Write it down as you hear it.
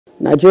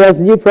Nigeria's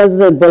new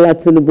president, Bola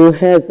Tinubu,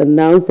 has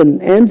announced an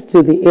end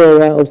to the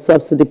era of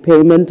subsidy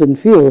payment on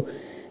fuel.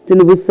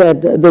 Tinubu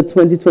said the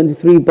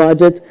 2023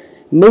 budget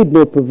made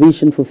no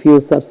provision for fuel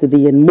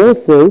subsidy, and more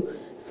so,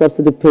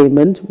 subsidy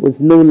payment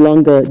was no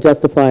longer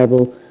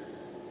justifiable.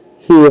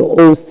 He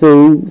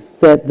also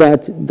said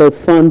that the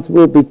funds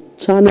will be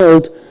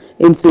channeled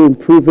into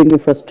improving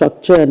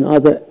infrastructure and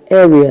other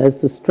areas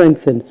to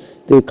strengthen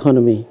the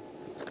economy.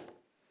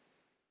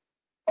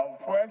 On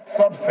fuel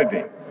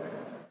subsidy,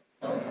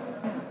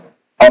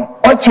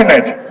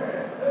 unfortunately,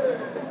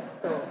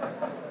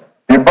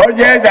 the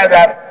budget that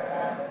I've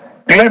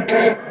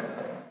glimpsed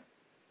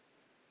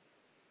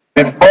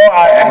before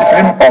I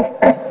assumed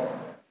office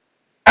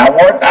and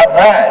what I've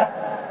heard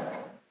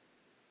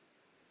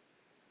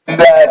is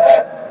that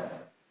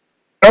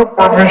no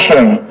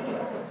provision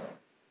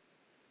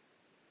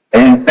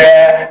is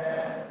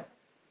there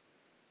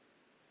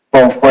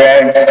for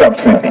fuel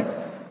subsidy.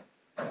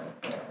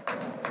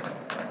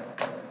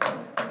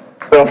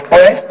 The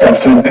fuel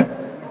subsidy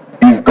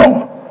is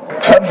gone.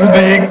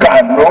 Subsidy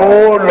can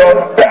no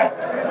longer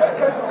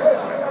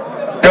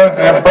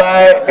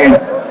justify an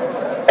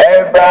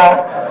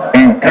ever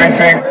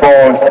increasing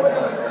cost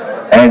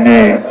in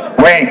the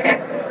wake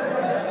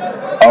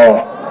of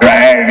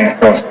dry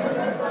resources.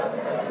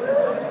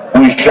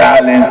 We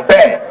shall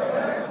instead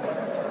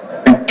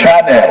be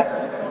channeled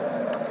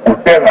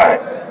whatever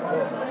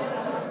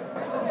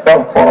to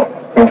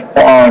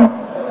fund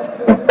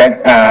to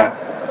better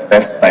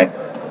investment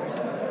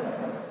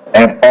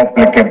in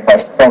public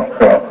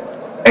infrastructure,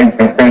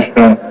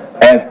 education,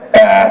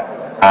 healthcare,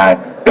 and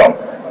jobs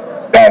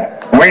that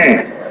will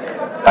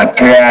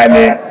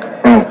materially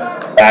improve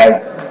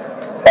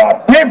our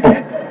people.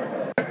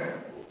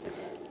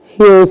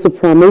 He also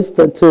promised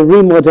to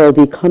remodel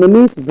the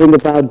economy to bring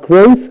about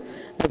growth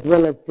as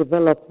well as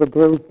develop the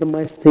gross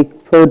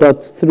domestic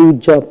product through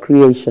job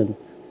creation.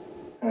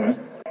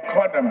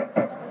 Economy.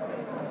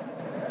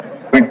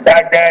 We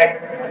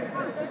target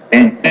a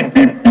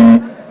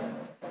GDP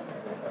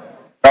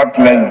not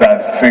less than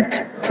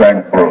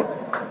 6% growth.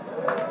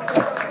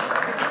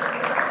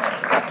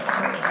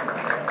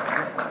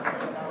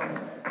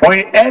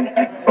 We aim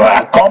to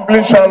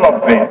accomplish all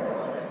of this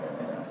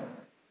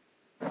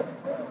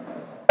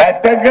by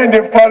taking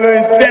the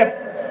following steps.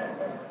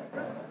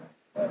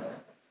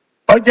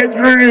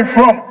 Budgetary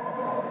reform,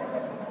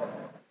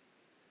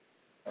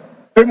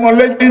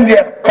 stimulating the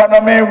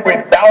economy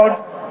without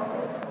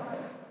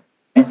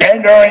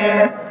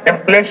engendering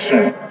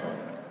inflation.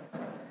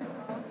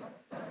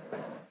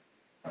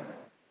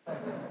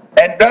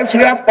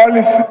 Industrial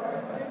policy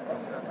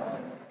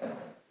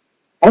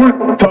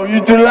to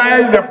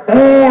utilize the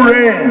full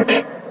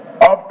range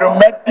of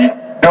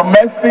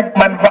domestic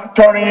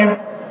manufacturing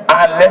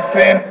and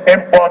lessen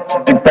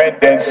import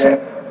dependency.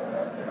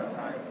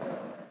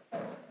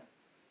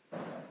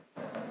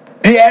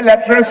 The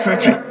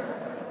electricity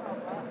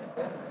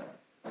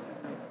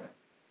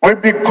will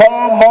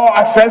become more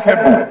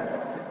accessible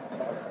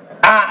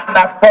and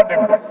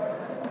affordable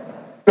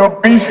to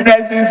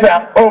businesses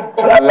and homes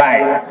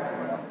alike.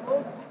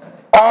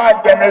 Power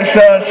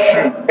generation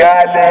should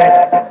nearly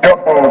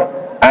double,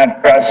 and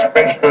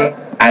transmission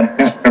and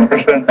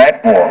distribution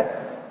network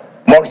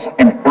must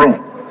improve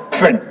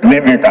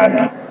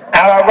significantly.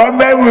 Our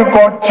government will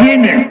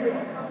continue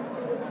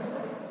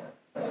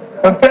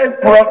to take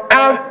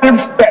proactive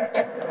steps,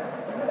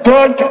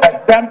 such as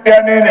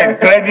championing a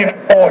credit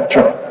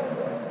culture,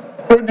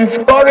 to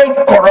discourage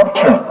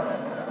corruption,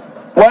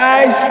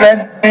 while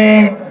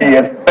strengthening the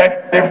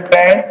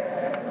effectiveness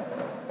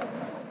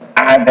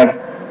and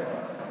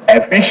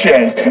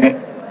efficiency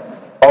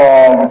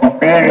of the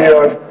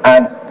various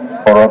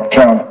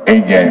anti-corruption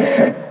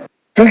agencies.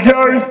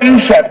 Security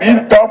shall be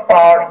top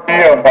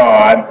priority of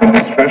our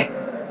administration,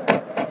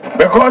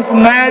 because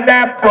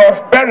neither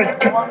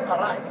prosperity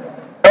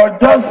nor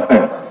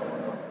justice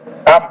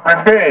can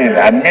prevail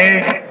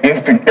amid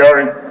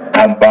insecurity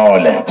and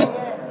violence.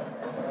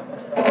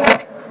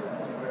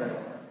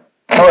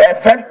 To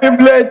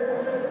effectively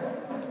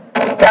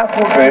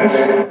tackle this,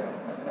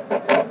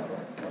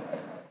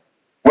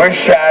 we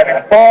shall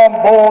reform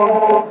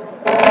both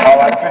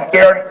our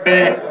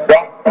security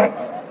doctrine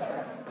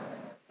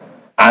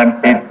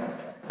and its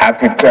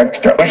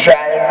architecture. We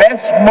shall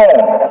invest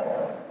more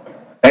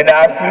in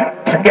our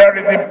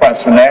security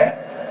personnel,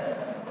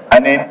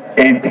 and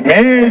it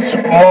means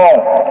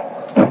more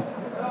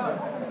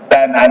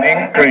than an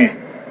increase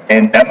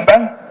in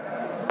number.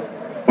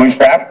 We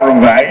shall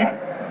provide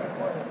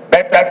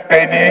better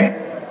training,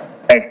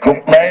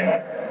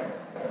 equipment,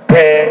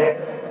 pay,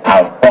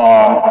 and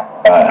for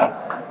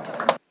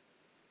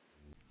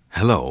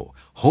Hello,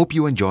 hope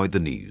you enjoyed the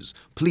news.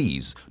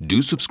 Please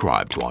do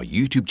subscribe to our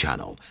YouTube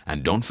channel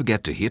and don't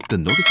forget to hit the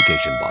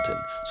notification button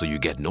so you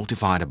get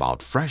notified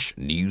about fresh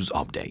news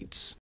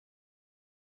updates.